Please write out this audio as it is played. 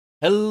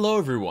Hello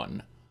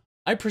everyone!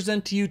 I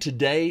present to you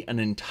today an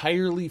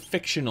entirely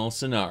fictional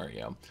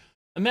scenario.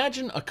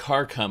 Imagine a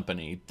car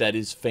company that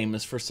is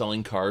famous for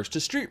selling cars to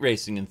street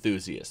racing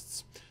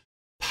enthusiasts.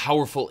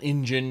 Powerful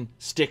engine,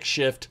 stick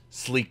shift,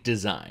 sleek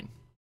design.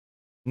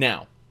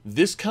 Now,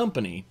 this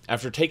company,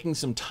 after taking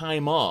some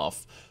time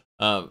off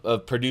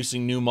of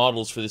producing new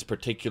models for this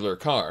particular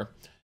car,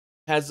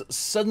 has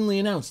suddenly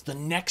announced the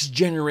next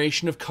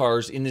generation of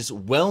cars in this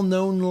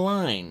well-known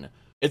line.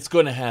 It's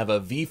going to have a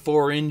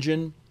V4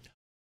 engine,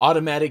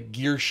 automatic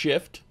gear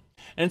shift,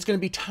 and it's going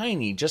to be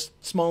tiny, just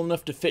small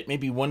enough to fit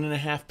maybe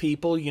 1.5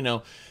 people. You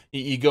know,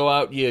 you go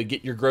out, you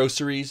get your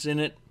groceries in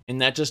it,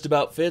 and that just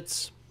about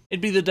fits. It'd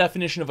be the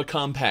definition of a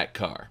compact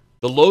car.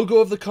 The logo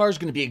of the car is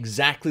going to be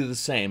exactly the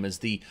same as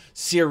the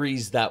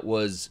series that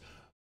was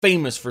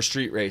famous for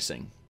street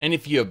racing. And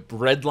if you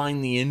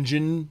redline the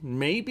engine,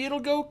 maybe it'll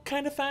go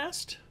kind of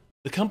fast.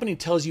 The company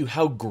tells you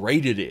how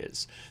great it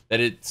is, that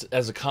it's,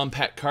 as a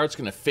compact car, it's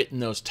going to fit in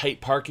those tight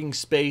parking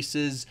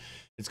spaces.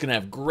 It's going to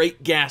have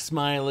great gas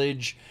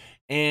mileage,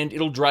 and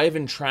it'll drive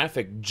in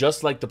traffic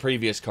just like the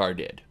previous car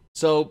did.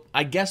 So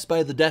I guess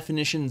by the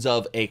definitions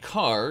of a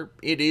car,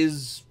 it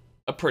is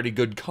a pretty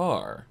good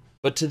car.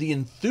 But to the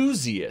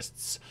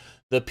enthusiasts,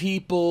 the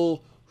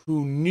people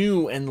who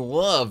knew and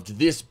loved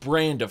this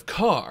brand of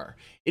car,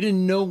 it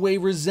in no way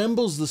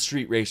resembles the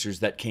street racers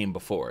that came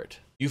before it.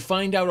 You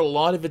find out a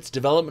lot of its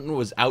development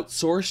was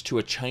outsourced to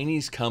a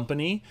Chinese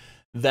company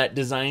that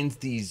designs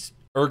these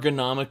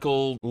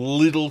ergonomical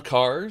little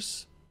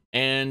cars,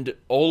 and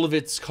all of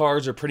its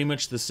cars are pretty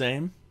much the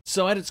same.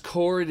 So at its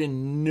core, it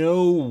in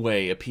no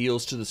way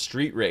appeals to the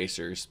street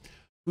racers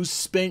who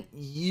spent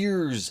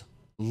years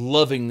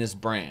loving this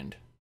brand.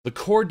 The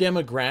core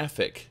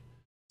demographic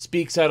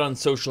speaks out on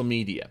social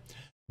media,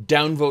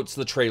 downvotes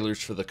the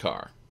trailers for the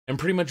car, and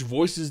pretty much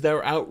voices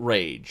their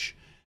outrage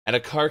at a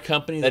car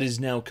company that is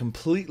now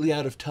completely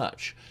out of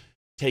touch,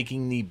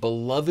 taking the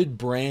beloved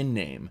brand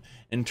name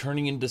and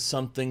turning into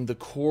something the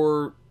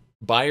core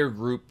buyer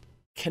group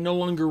can no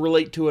longer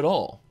relate to at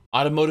all.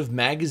 Automotive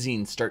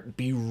magazines start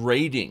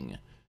berating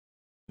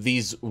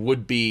these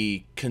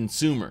would-be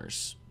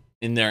consumers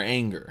in their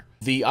anger.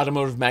 The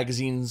automotive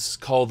magazines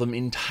call them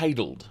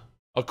entitled.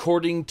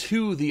 According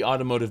to the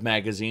automotive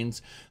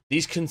magazines,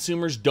 these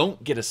consumers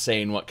don't get a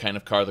say in what kind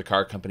of car the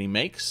car company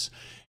makes.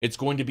 It's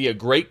going to be a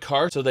great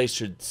car, so they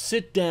should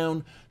sit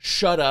down,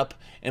 shut up,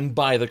 and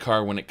buy the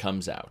car when it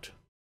comes out.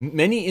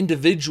 Many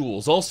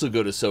individuals also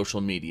go to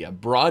social media,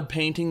 broad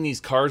painting these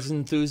cars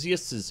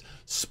enthusiasts as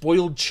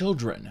spoiled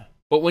children.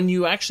 But when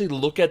you actually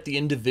look at the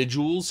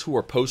individuals who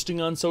are posting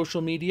on social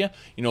media,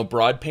 you know,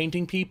 broad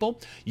painting people,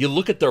 you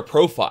look at their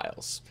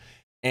profiles.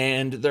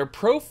 And their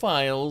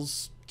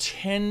profiles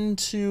tend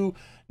to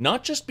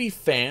not just be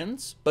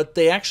fans, but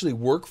they actually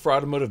work for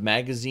automotive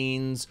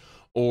magazines,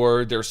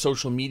 or they're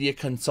social media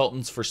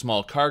consultants for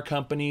small car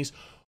companies,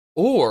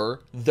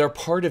 or they're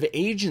part of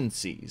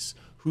agencies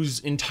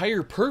whose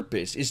entire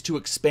purpose is to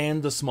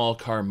expand the small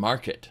car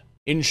market.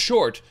 In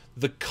short,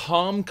 the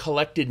calm,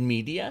 collected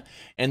media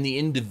and the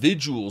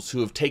individuals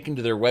who have taken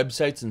to their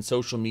websites and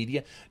social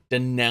media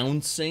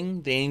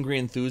denouncing the angry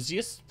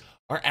enthusiasts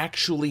are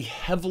actually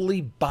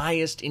heavily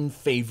biased in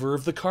favor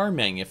of the car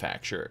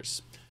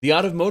manufacturers. The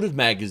automotive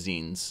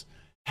magazines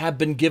have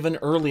been given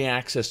early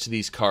access to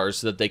these cars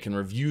so that they can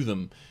review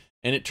them.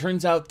 And it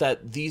turns out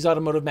that these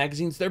automotive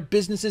magazines, their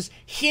businesses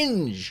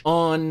hinge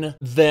on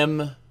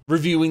them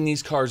reviewing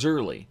these cars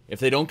early. If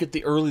they don't get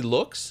the early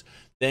looks,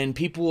 then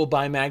people will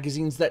buy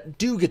magazines that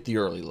do get the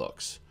early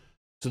looks.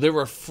 So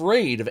they're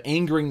afraid of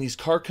angering these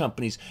car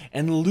companies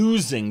and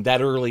losing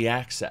that early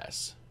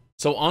access.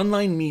 So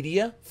online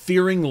media,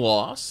 fearing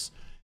loss,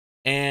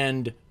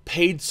 and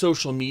paid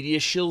social media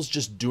shills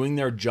just doing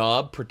their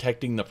job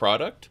protecting the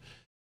product,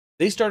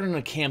 they started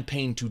a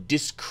campaign to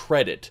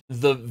discredit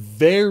the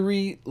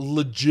very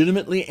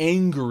legitimately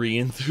angry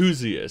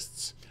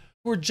enthusiasts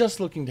who are just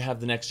looking to have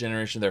the next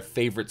generation of their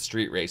favorite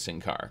street racing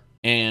car.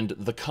 And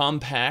the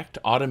compact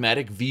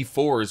automatic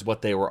V4 is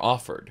what they were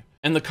offered.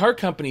 And the car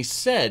company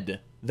said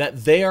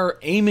that they are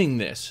aiming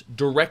this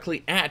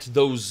directly at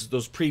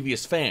those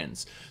previous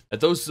fans. That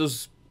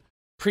those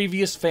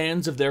previous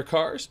fans of their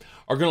cars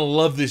are going to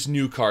love this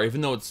new car, even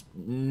though it's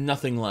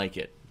nothing like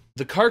it.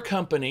 The car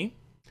company,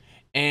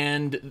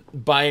 and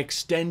by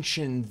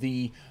extension,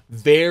 the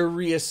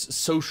various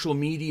social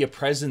media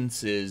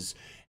presences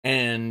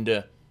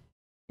and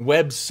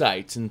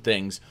websites and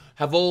things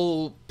have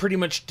all pretty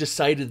much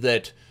decided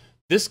that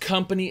this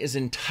company is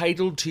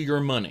entitled to your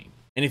money.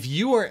 And if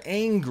you are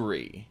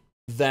angry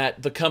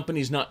that the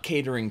company's not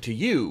catering to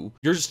you,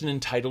 you're just an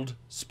entitled,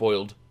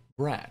 spoiled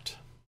brat.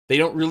 They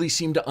don't really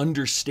seem to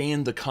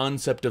understand the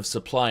concept of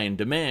supply and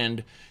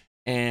demand,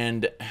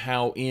 and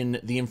how in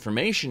the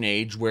information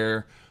age,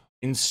 where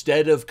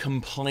instead of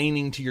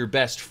complaining to your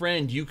best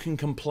friend, you can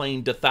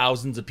complain to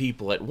thousands of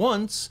people at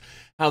once,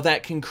 how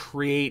that can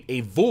create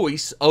a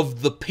voice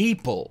of the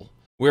people,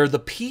 where the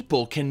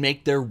people can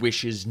make their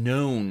wishes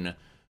known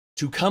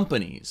to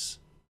companies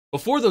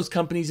before those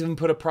companies even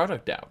put a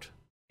product out.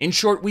 In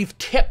short, we've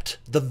tipped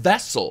the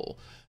vessel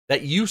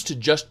that used to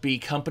just be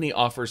company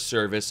offers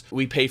service,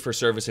 we pay for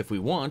service if we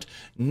want.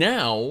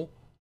 Now,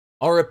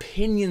 our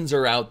opinions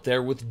are out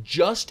there with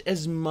just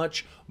as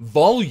much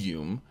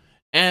volume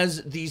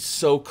as these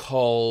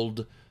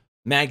so-called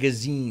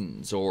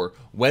magazines or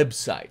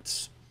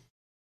websites.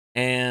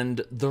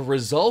 And the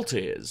result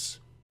is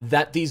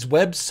that these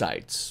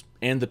websites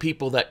and the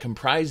people that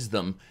comprise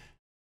them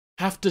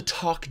have to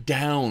talk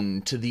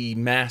down to the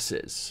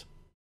masses,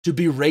 to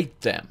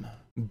berate them,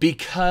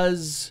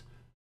 because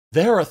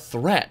they're a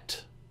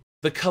threat.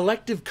 The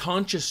collective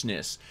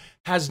consciousness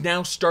has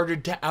now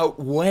started to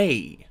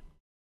outweigh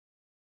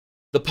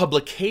the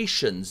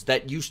publications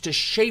that used to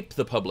shape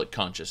the public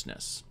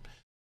consciousness.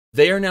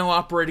 They are now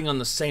operating on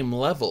the same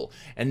level,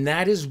 and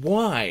that is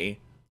why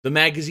the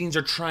magazines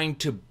are trying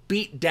to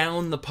beat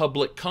down the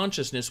public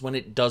consciousness when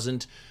it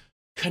doesn't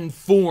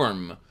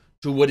conform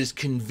to what is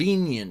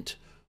convenient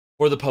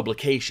for the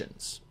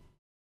publications.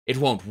 It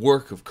won't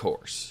work, of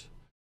course.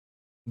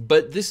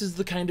 But this is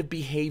the kind of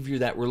behavior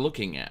that we're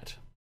looking at.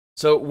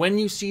 So when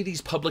you see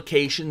these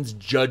publications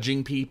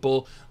judging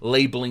people,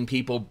 labeling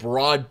people,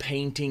 broad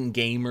painting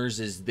gamers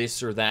as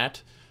this or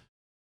that,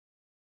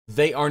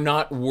 they are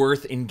not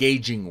worth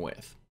engaging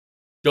with.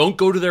 Don't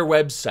go to their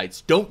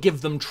websites. Don't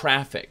give them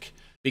traffic,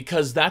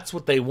 because that's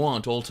what they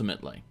want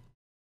ultimately.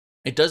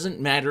 It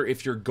doesn't matter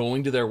if you're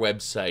going to their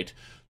website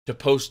to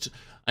post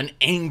an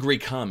angry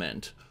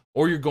comment,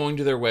 or you're going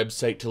to their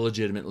website to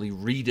legitimately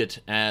read it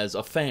as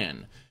a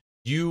fan.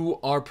 You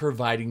are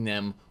providing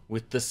them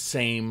with the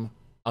same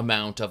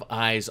amount of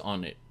eyes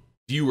on it,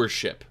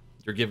 viewership.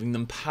 You're giving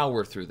them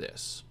power through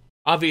this.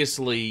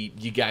 Obviously,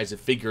 you guys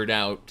have figured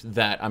out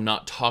that I'm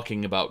not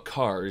talking about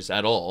cars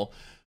at all.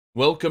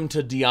 Welcome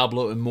to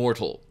Diablo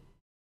Immortal,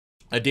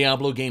 a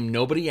Diablo game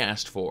nobody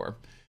asked for,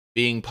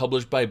 being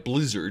published by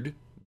Blizzard,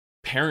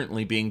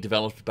 apparently being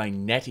developed by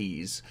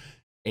NetEase,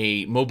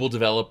 a mobile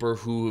developer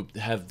who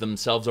have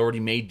themselves already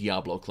made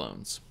Diablo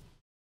clones.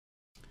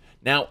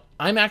 Now,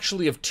 I'm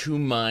actually of two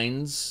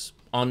minds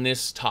on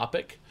this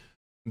topic,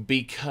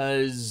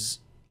 because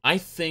I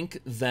think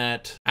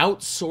that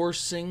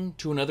outsourcing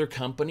to another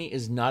company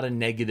is not a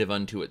negative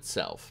unto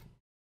itself.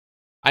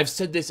 I've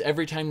said this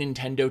every time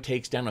Nintendo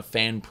takes down a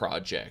fan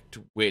project,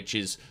 which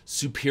is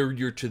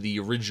superior to the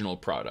original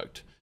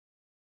product.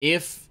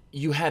 If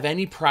you have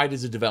any pride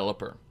as a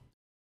developer,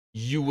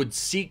 you would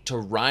seek to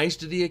rise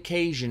to the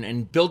occasion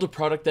and build a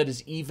product that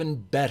is even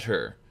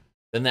better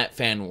than that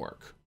fan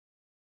work.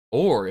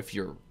 Or if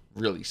you're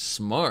really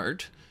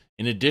smart,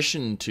 in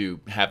addition to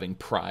having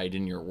pride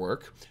in your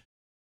work,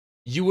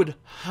 you would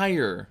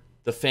hire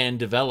the fan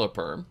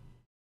developer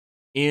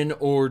in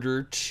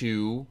order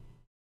to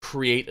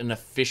create an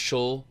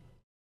official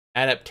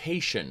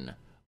adaptation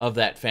of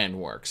that fan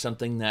work,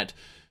 something that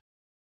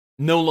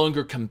no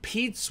longer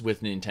competes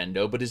with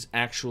Nintendo, but is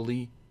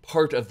actually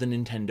part of the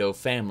Nintendo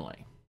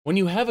family. When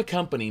you have a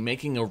company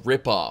making a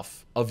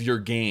ripoff of your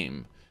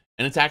game,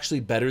 and it's actually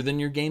better than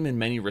your game in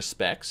many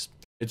respects,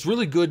 it's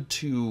really good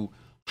to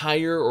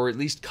hire or at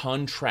least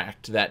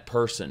contract that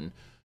person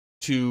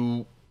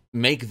to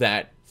make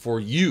that for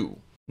you.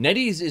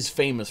 NetEase is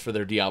famous for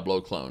their Diablo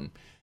clone.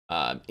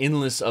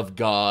 Endless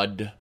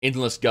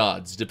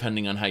Gods,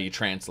 depending on how you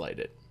translate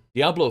it.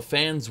 Diablo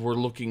fans were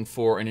looking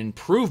for an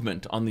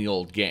improvement on the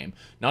old game,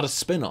 not a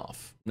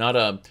spin-off, not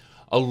a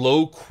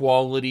low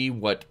quality,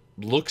 what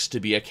looks to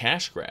be a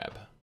cash grab.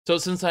 So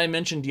since I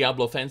mentioned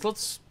Diablo fans,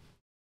 let's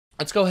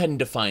go ahead and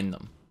define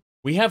them.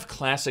 We have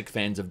classic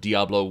fans of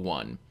Diablo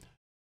 1,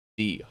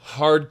 the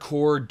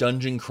hardcore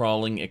dungeon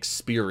crawling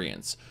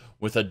experience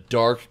with a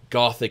dark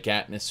gothic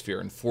atmosphere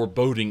and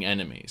foreboding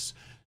enemies.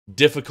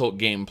 Difficult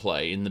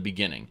gameplay in the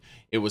beginning.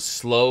 It was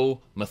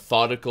slow,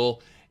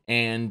 methodical,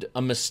 and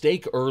a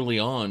mistake early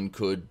on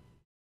could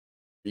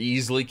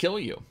easily kill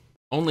you.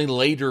 Only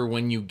later,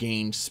 when you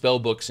gained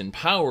spellbooks and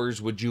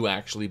powers, would you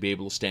actually be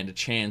able to stand a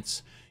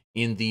chance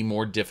in the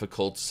more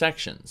difficult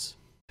sections.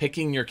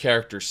 Picking your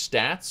character's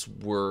stats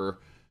were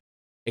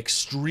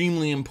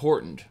extremely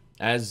important,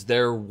 as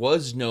there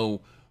was no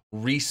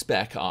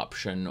respec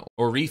option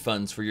or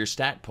refunds for your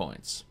stat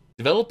points.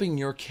 Developing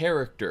your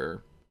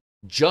character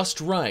just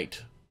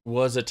right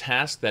was a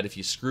task that if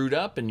you screwed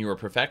up and you were a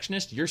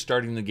perfectionist, you're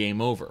starting the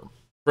game over.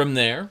 From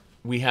there,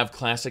 we have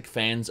classic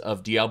fans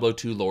of Diablo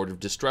 2 Lord of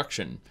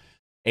Destruction,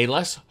 a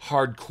less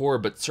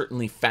hardcore but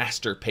certainly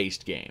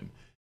faster-paced game.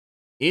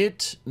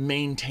 It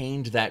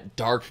maintained that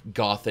dark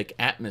gothic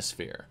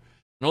atmosphere.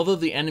 And although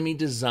the enemy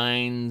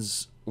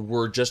designs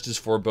were just as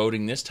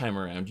foreboding this time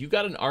around, you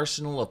got an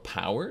arsenal of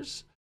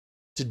powers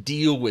to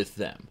deal with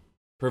them,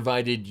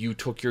 provided you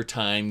took your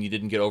time, you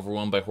didn't get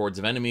overwhelmed by hordes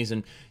of enemies,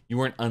 and you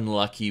weren't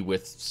unlucky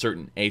with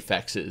certain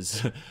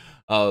affixes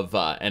of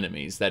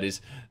enemies. That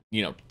is,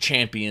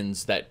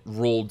 champions that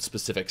rolled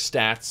specific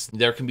stats.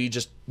 There can be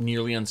just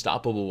nearly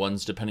unstoppable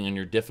ones depending on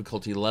your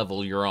difficulty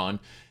level you're on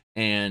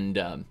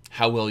and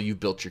how well you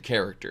built your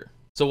character.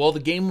 So while the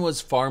game was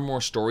far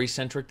more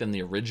story-centric than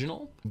the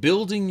original,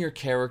 building your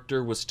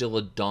character was still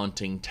a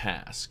daunting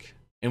task.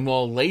 And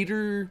while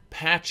later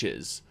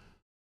patches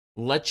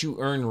let you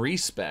earn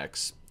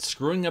respecs,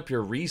 screwing up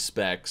your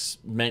respecs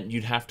meant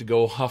you'd have to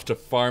go off to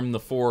farm the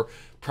 4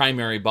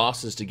 primary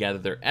bosses to gather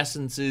their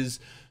essences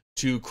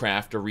to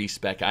craft a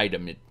respec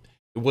item. It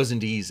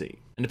wasn't easy.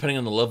 And depending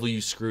on the level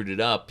you screwed it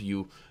up,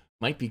 you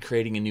might be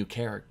creating a new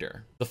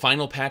character. The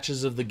final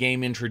patches of the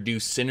game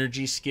introduced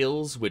synergy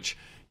skills, which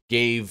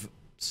gave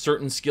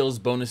certain skills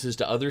bonuses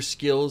to other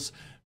skills,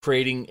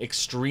 creating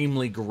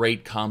extremely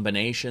great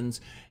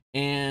combinations,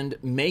 and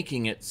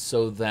making it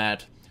so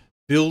that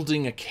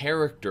building a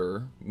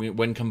character,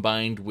 when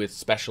combined with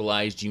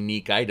specialized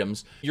unique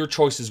items, your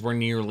choices were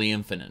nearly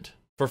infinite.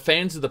 For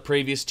fans of the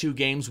previous 2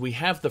 games, we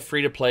have the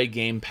free-to-play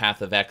game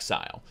Path of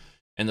Exile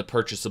and the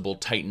purchasable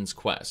Titan's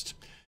Quest,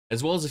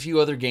 as well as a few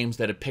other games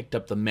that have picked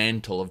up the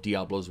mantle of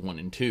Diablos 1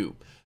 and 2.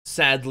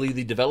 Sadly,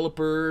 the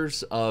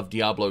developers of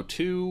Diablo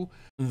 2,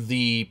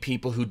 the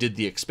people who did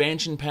the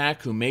expansion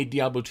pack, who made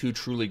Diablo 2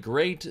 truly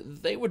great,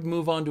 they would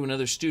move on to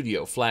another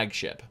studio,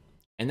 Flagship,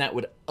 and that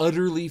would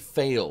utterly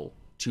fail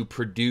to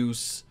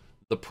produce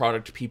the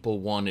product people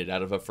wanted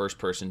out of a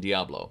first-person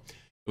Diablo.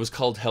 It was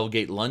called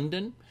Hellgate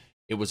London.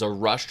 It was a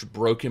rushed,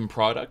 broken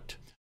product.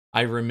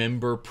 I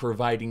remember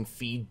providing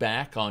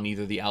feedback on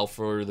either the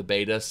alpha or the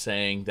beta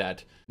saying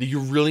that you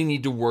really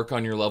need to work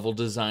on your level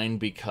design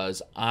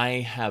because I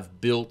have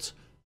built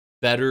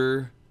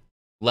better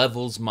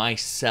levels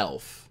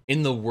myself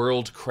in the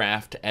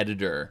Worldcraft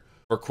editor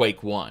for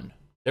Quake 1.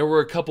 There were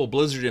a couple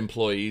Blizzard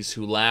employees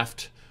who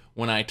laughed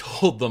when I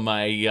told them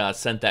I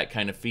sent that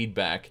kind of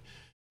feedback.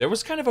 There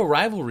was kind of a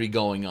rivalry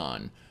going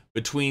on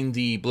between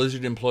the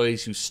Blizzard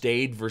employees who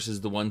stayed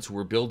versus the ones who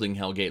were building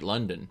Hellgate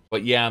London.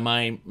 But yeah,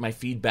 my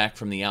feedback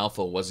from the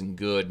alpha wasn't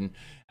good, and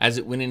as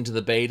it went into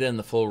the beta and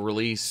the full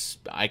release,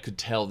 I could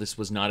tell this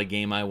was not a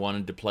game I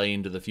wanted to play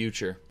into the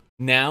future.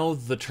 Now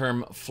the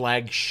term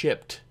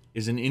flagshipped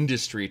is an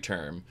industry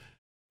term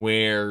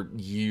where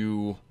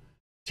you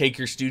take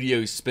your studio,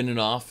 you spin it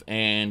off,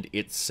 and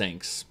it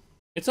sinks.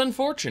 It's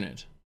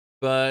unfortunate,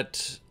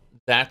 but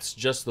that's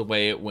just the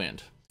way it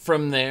went.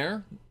 From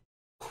there,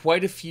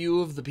 quite a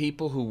few of the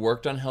people who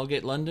worked on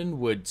Hellgate London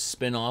would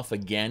spin off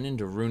again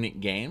into Runic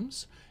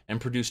Games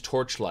and produce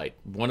Torchlight,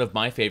 one of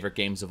my favorite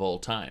games of all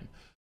time.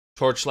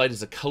 Torchlight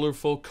is a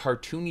colorful,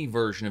 cartoony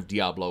version of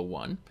Diablo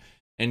 1,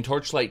 and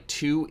Torchlight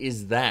 2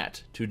 is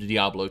that to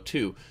Diablo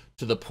 2,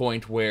 to the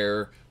point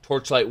where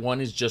Torchlight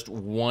 1 is just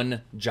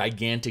one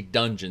gigantic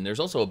dungeon. There's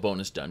also a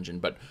bonus dungeon,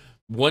 but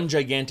one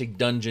gigantic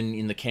dungeon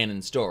in the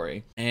canon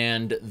story.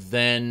 And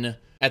then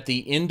at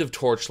the end of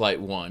Torchlight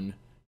 1,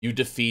 you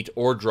defeat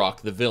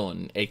Ordrock the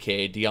villain,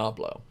 aka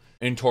Diablo.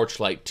 In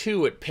Torchlight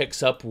 2, it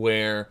picks up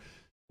where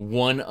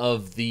one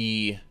of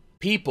the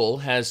people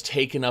has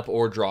taken up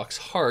Ordrock's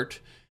heart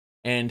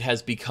and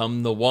has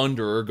become the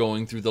Wanderer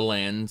going through the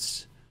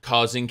lands,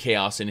 causing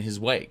chaos in his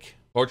wake.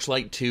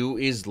 Torchlight 2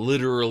 is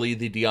literally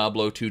the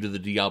Diablo 2 to the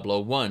Diablo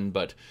 1,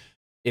 but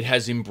it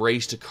has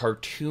embraced a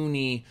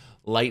cartoony,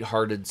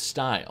 lighthearted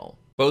style.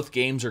 Both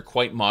games are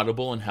quite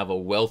moddable and have a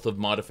wealth of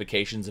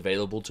modifications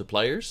available to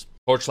players.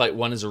 Torchlight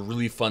 1 is a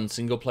really fun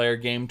single-player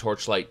game.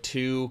 Torchlight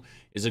 2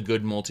 is a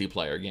good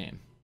multiplayer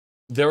game.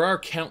 There are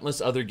countless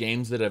other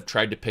games that have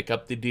tried to pick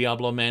up the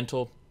Diablo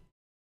mantle,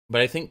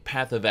 but I think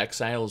Path of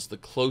Exile is the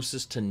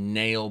closest to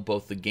nail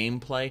both the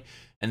gameplay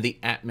and the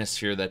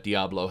atmosphere that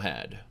Diablo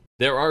had.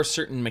 There are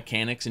certain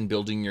mechanics in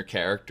building your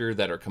character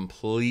that are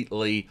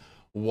completely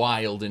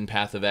wild in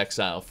Path of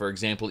Exile. For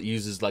example, it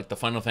uses like the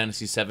Final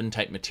Fantasy VII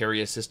type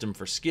materia system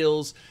for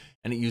skills,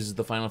 and it uses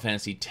the Final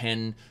Fantasy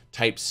X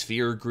type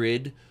sphere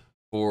grid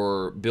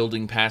for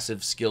building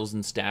passive skills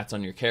and stats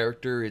on your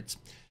character. It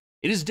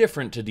is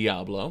different to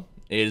Diablo.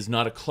 It is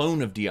not a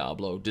clone of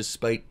Diablo,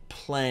 despite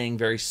playing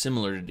very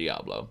similar to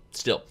Diablo.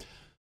 Still,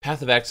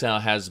 Path of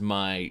Exile has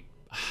my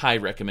high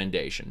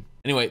recommendation.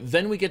 Anyway,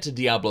 then we get to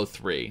Diablo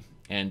 3.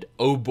 And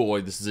oh boy,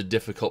 this is a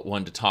difficult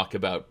one to talk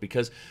about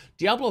because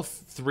Diablo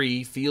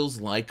 3 feels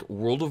like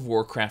World of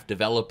Warcraft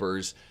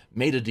developers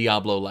made a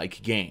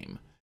Diablo-like game.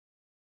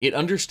 It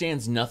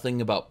understands nothing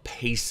about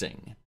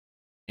pacing.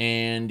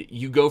 And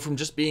you go from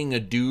just being a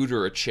dude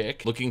or a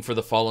chick looking for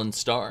the fallen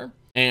star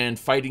and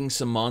fighting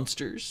some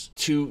monsters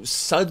to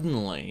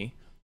suddenly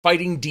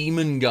fighting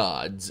demon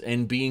gods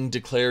and being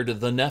declared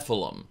the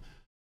Nephilim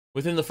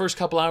within the first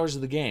couple hours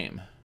of the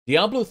game.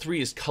 Diablo 3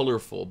 is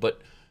colorful,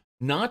 but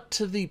not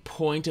to the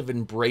point of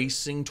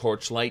embracing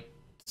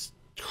Torchlight's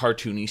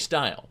cartoony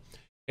style.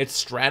 It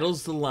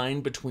straddles the line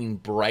between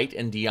Bright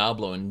and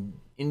Diablo, and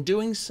in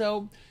doing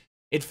so,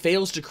 it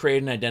fails to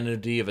create an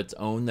identity of its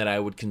own that I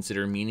would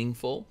consider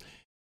meaningful.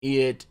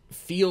 It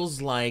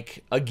feels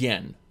like,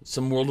 again,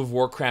 some World of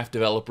Warcraft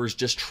developers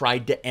just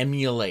tried to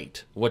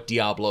emulate what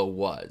Diablo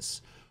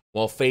was,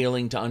 while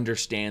failing to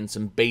understand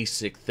some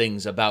basic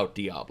things about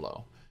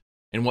Diablo,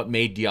 and what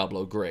made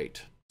Diablo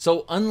great.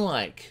 So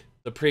unlike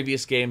the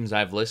previous games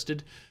I've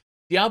listed,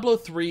 Diablo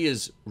 3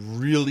 is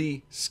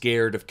really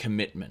scared of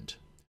commitment.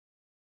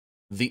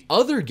 The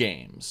other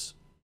games,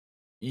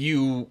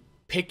 you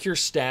pick your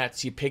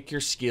stats, you pick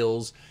your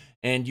skills,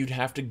 and you'd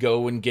have to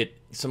go and get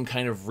some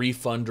kind of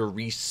refund or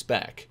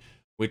respec,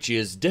 which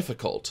is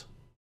difficult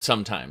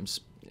sometimes.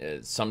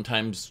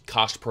 sometimes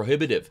cost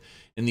prohibitive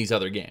in these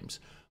other games.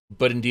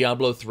 But in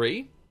Diablo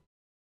 3,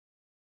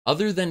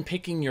 other than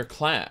picking your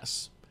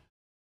class,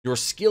 your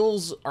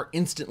skills are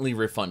instantly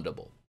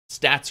refundable.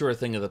 Stats are a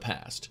thing of the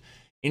past.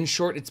 In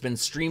short, it's been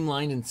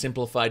streamlined and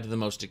simplified to the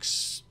most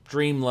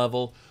extreme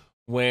level,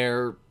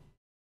 where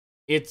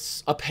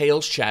it's a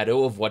pale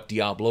shadow of what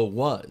Diablo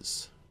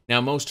was. Now,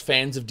 most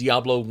fans of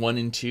Diablo 1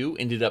 and 2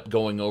 ended up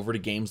going over to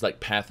games like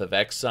Path of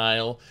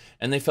Exile,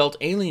 and they felt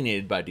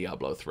alienated by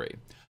Diablo 3.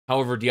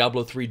 However,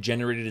 Diablo 3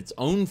 generated its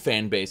own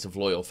fan base of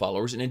loyal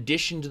followers in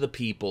addition to the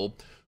people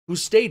who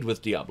stayed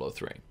with Diablo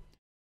 3.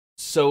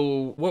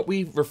 So what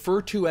we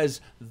refer to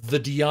as the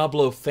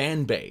Diablo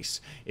fan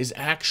base is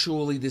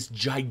actually this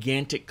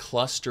gigantic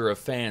cluster of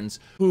fans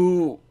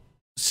who,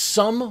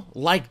 some,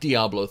 like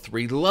Diablo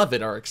 3, love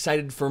it, are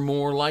excited for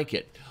more like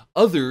it.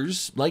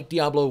 Others, like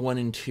Diablo 1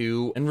 and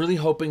 2, and really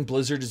hoping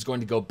Blizzard is going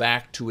to go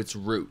back to its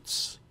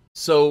roots.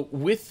 So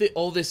with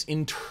all this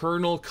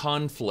internal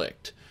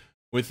conflict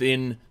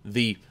within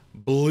the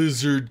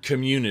Blizzard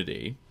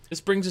community,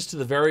 this brings us to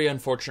the very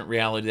unfortunate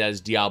reality that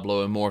is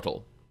Diablo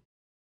Immortal.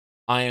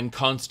 I am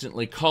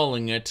constantly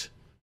calling it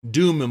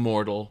Doom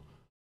Immortal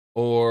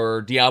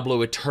or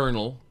Diablo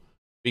Eternal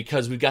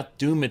because we got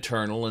Doom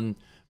Eternal, and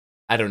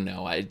I don't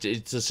know,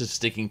 it's just a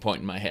sticking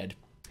point in my head.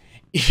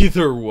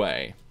 Either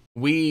way,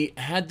 we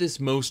had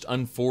this most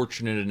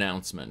unfortunate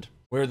announcement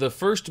where the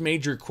first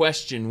major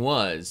question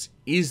was,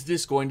 is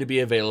this going to be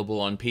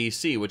available on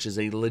PC? Which is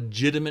a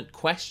legitimate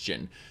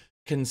question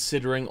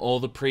considering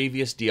all the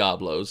previous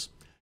Diablos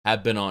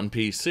have been on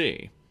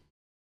PC.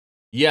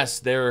 Yes,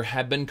 there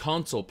have been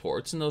console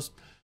ports, and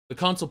the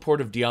console port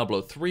of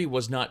Diablo 3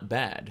 was not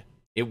bad.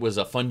 It was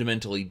a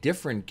fundamentally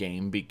different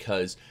game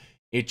because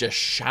it just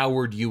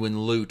showered you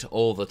in loot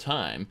all the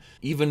time.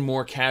 Even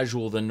more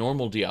casual than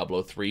normal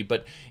Diablo 3,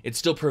 but it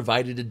still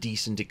provided a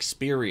decent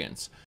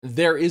experience.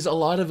 There is a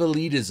lot of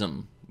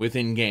elitism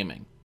within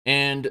gaming,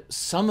 and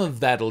some of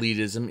that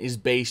elitism is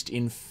based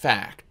in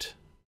fact.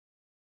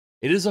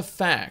 It is a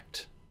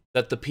fact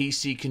that the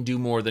PC can do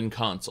more than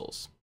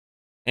consoles.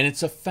 And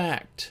it's a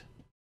fact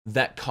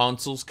that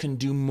consoles can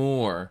do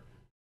more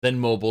than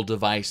mobile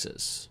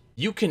devices.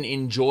 You can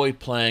enjoy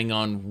playing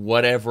on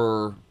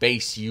whatever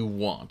base you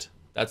want.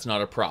 That's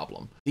not a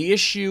problem. The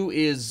issue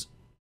is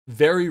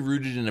very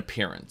rooted in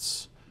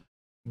appearance,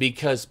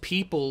 because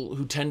people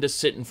who tend to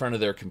sit in front of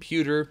their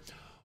computer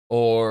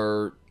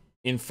or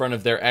in front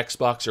of their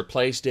Xbox or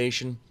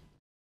PlayStation,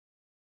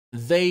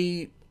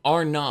 they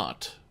are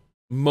not,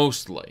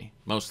 mostly,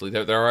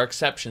 there are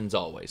exceptions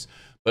always,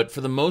 but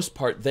for the most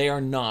part, they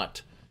are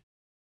not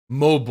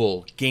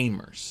mobile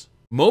gamers.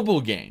 Mobile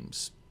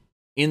games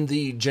in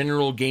the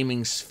general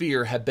gaming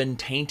sphere have been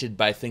tainted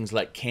by things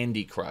like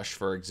Candy Crush,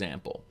 for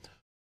example,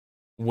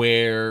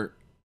 where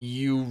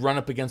you run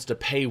up against a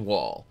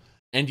paywall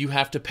and you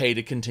have to pay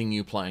to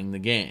continue playing the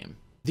game.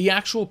 The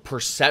actual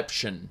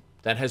perception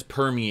that has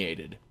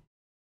permeated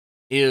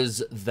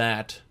is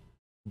that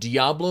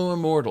Diablo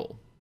Immortal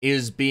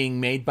is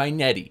being made by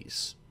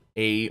NetEase,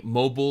 a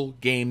mobile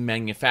game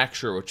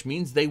manufacturer, which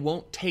means they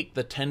won't take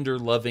the tender,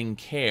 loving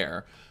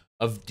care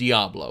of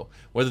Diablo.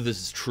 Whether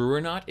this is true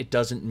or not, it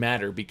doesn't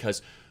matter,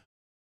 because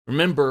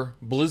remember,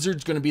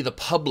 Blizzard's going to be the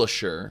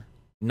publisher,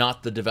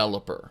 not the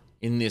developer,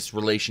 in this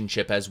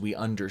relationship as we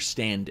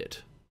understand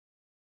it.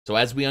 So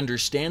as we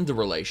understand the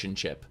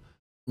relationship,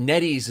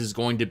 NetEase is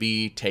going to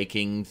be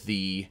taking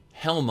the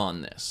helm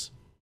on this.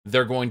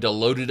 They're going to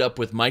load it up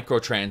with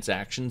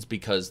microtransactions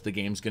because the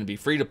game's going to be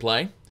free to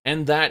play,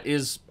 and that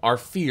is our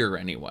fear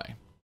anyway.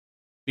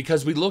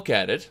 Because we look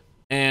at it,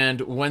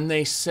 and when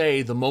they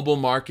say the mobile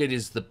market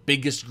is the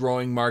biggest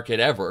growing market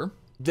ever,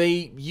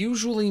 they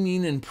usually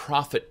mean in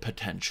profit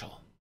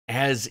potential.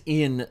 As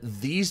in,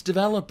 these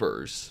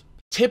developers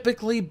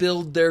typically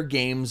build their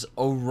games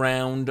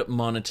around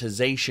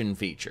monetization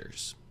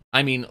features.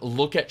 I mean,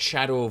 look at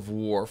Shadow of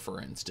War, for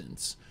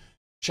instance.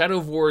 Shadow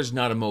of War is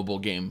not a mobile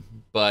game,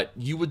 but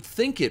you would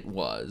think it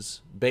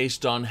was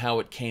based on how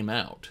it came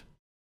out,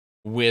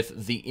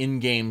 with the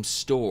in-game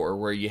store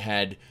where you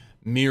had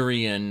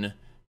Mirian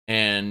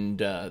and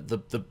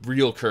the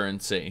real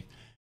currency,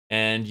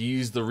 and you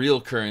use the real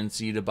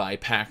currency to buy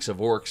packs of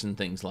orcs and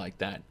things like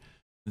that.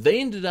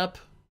 They ended up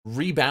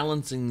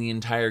rebalancing the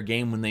entire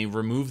game when they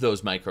removed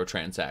those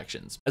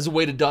microtransactions as a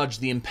way to dodge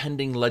the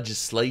impending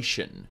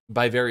legislation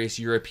by various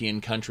European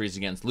countries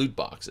against loot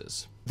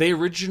boxes. They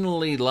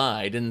originally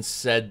lied and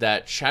said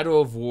that Shadow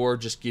of War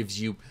just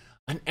gives you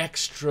an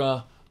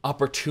extra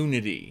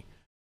opportunity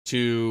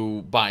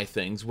to buy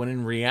things, when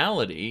in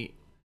reality,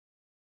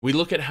 we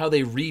look at how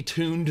they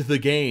retuned the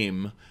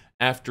game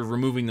after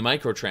removing the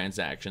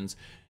microtransactions,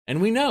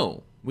 and we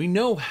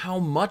know how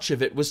much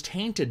of it was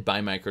tainted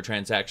by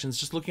microtransactions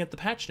just looking at the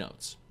patch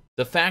notes.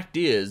 The fact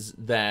is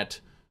that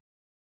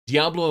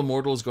Diablo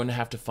Immortal is going to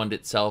have to fund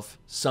itself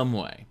some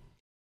way.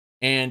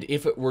 And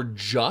if it were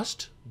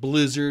just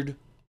Blizzard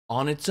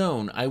on its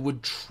own, I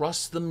would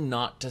trust them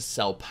not to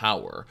sell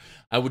power.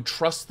 I would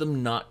trust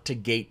them not to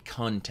gate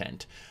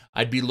content.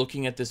 I'd be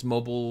looking at this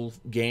mobile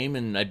game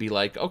and I'd be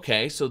like,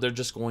 okay, so they're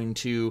just going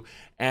to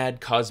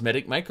add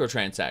cosmetic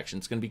microtransactions.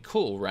 It's going to be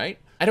cool, right?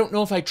 I don't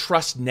know if I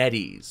trust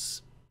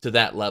NetEase to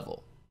that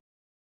level.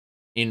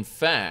 In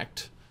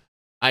fact,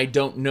 I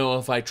don't know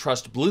if I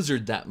trust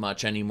Blizzard that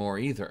much anymore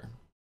either.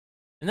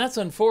 And that's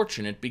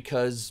unfortunate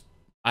because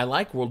I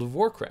like World of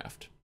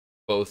Warcraft,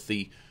 both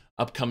the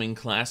upcoming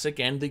classic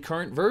and the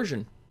current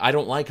version. I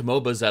don't like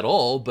MOBAs at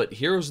all, but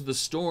Heroes of the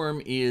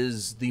Storm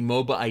is the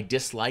MOBA I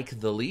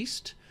dislike the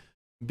least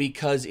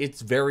because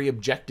it's very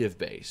objective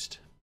based,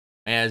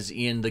 as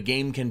in the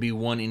game can be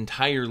won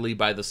entirely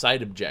by the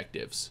side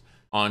objectives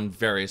on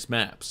various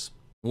maps.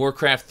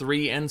 Warcraft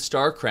 3 and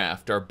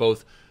StarCraft are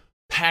both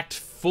packed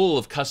full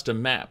of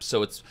custom maps,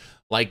 so it's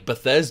like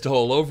Bethesda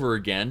all over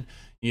again.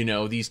 You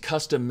know, these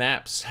custom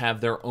maps have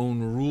their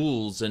own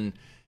rules, and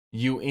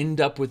you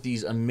end up with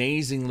these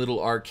amazing little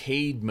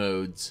arcade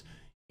modes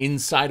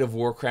inside of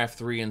Warcraft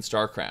 3 and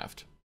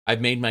StarCraft.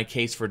 I've made my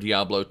case for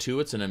Diablo 2.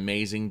 It's an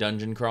amazing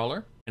dungeon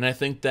crawler. And I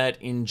think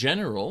that, in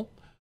general,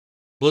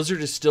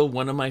 Blizzard is still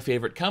one of my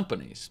favorite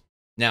companies.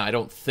 Now, I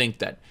don't think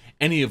that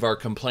any of our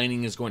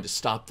complaining is going to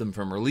stop them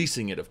from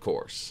releasing it, of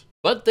course.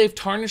 But they've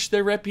tarnished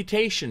their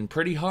reputation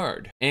pretty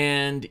hard.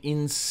 And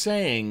in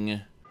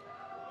saying...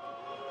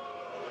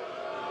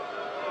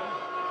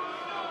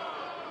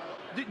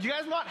 Do you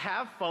guys not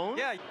have phones?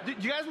 Yeah. Do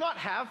you guys not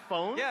have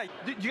phones? Yeah.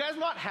 Do you guys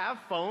not have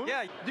phones?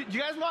 Yeah. Do you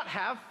guys not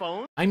have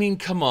phones? I mean,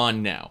 come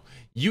on now.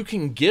 You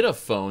can get a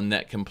phone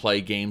that can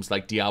play games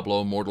like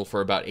Diablo Immortal for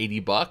about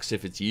 $80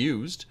 if it's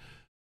used.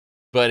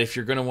 But if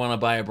you're going to want to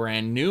buy a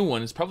brand new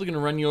one, it's probably going to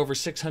run you over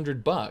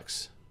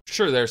 $600.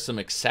 Sure, there's some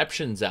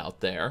exceptions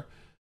out there.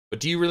 But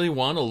do you really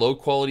want a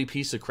low-quality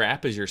piece of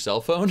crap as your cell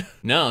phone?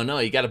 No,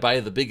 you got to buy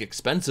the big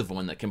expensive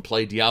one that can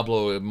play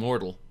Diablo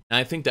Immortal. And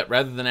I think that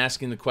rather than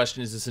asking the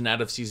question, is this an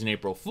out-of-season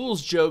April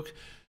Fool's joke,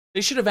 they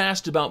should have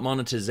asked about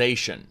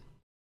monetization.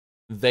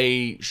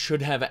 They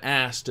should have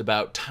asked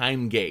about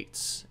time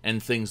gates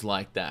and things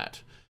like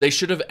that. They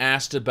should have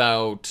asked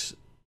about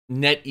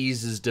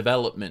NetEase's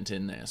development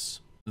in this.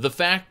 The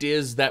fact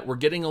is that we're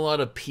getting a lot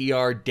of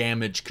PR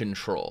damage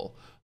control,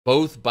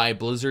 both by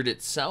Blizzard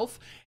itself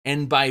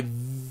and by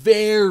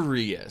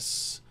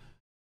various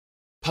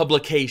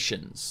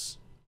publications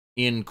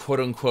in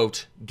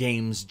quote-unquote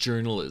games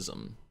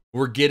journalism.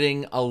 We're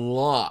getting a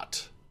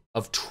lot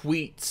of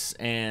tweets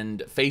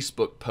and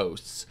Facebook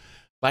posts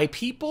by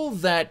people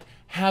that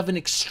have an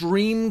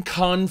extreme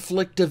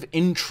conflict of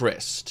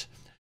interest,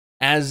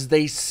 as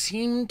they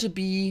seem to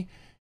be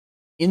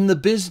in the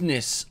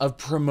business of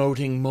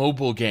promoting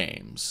mobile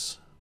games.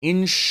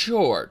 In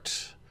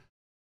short,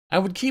 I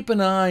would keep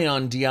an eye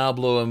on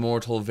Diablo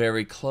Immortal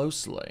very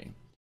closely.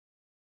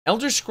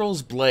 Elder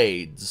Scrolls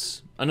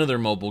Blades, another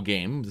mobile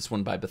game, this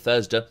one by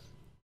Bethesda,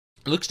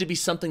 looks to be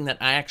something that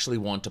I actually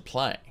want to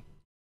play.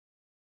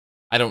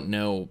 I don't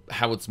know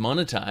how it's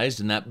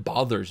monetized, and that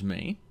bothers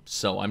me,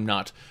 so I'm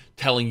not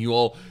telling you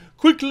all,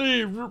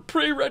 quickly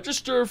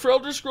pre-register for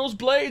Elder Scrolls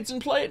Blades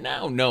and play it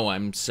now. No,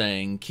 I'm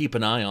saying keep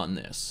an eye on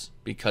this,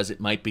 because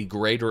it might be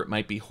great or it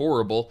might be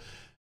horrible,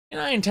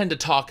 and I intend to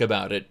talk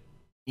about it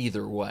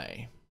either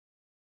way.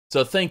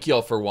 So thank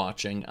y'all for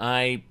watching.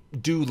 I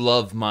do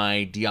love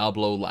my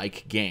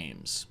Diablo-like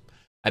games.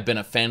 I've been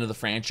a fan of the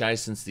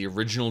franchise since the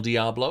original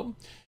Diablo,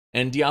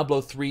 and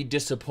Diablo 3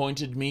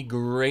 disappointed me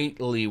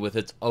greatly with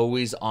its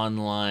always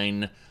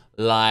online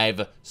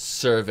live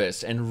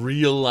service and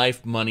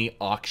real-life money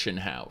auction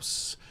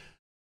house.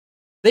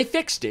 They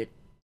fixed it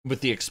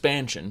with the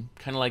expansion,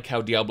 kind of like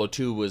how Diablo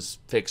 2 was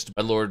fixed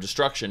by Lord of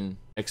Destruction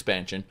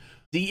expansion.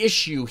 The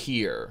issue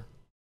here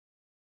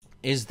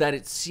is that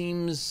it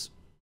seems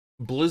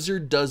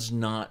Blizzard does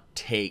not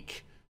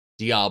take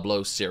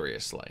Diablo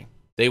seriously.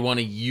 They want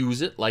to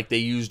use it like they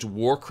used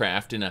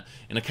Warcraft in a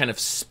kind of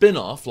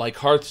spin-off like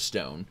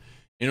Hearthstone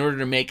in order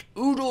to make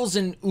oodles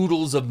and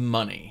oodles of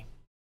money.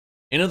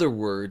 In other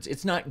words,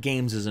 it's not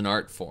games as an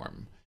art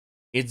form.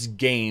 It's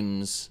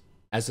games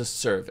as a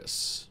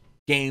service.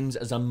 Games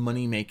as a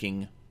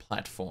money-making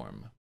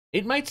platform.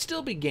 It might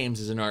still be games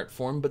as an art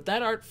form, but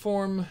that art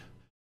form,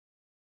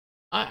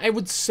 I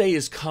would say,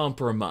 is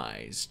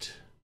compromised.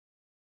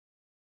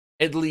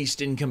 At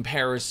least in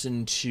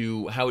comparison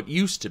to how it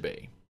used to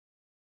be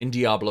in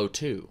Diablo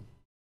 2.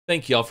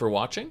 Thank y'all for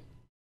watching.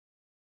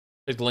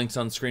 Check the links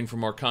on screen for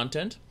more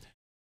content.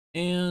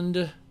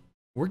 And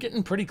we're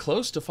getting pretty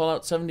close to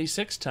Fallout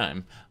 76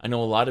 time. I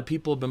know a lot of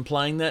people have been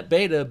playing that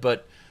beta,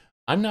 but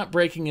I'm not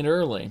breaking it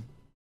early.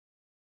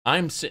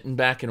 I'm sitting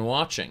back and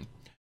watching.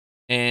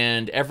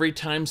 And every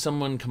time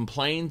someone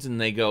complains and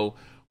they go,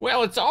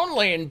 well, it's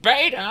only in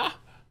beta,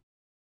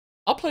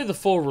 I'll play the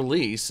full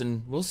release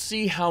and we'll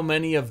see how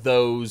many of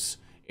those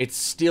it's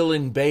still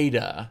in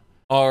beta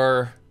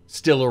are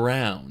still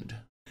around.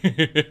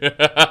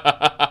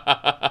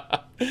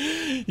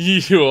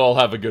 You all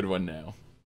have a good one now.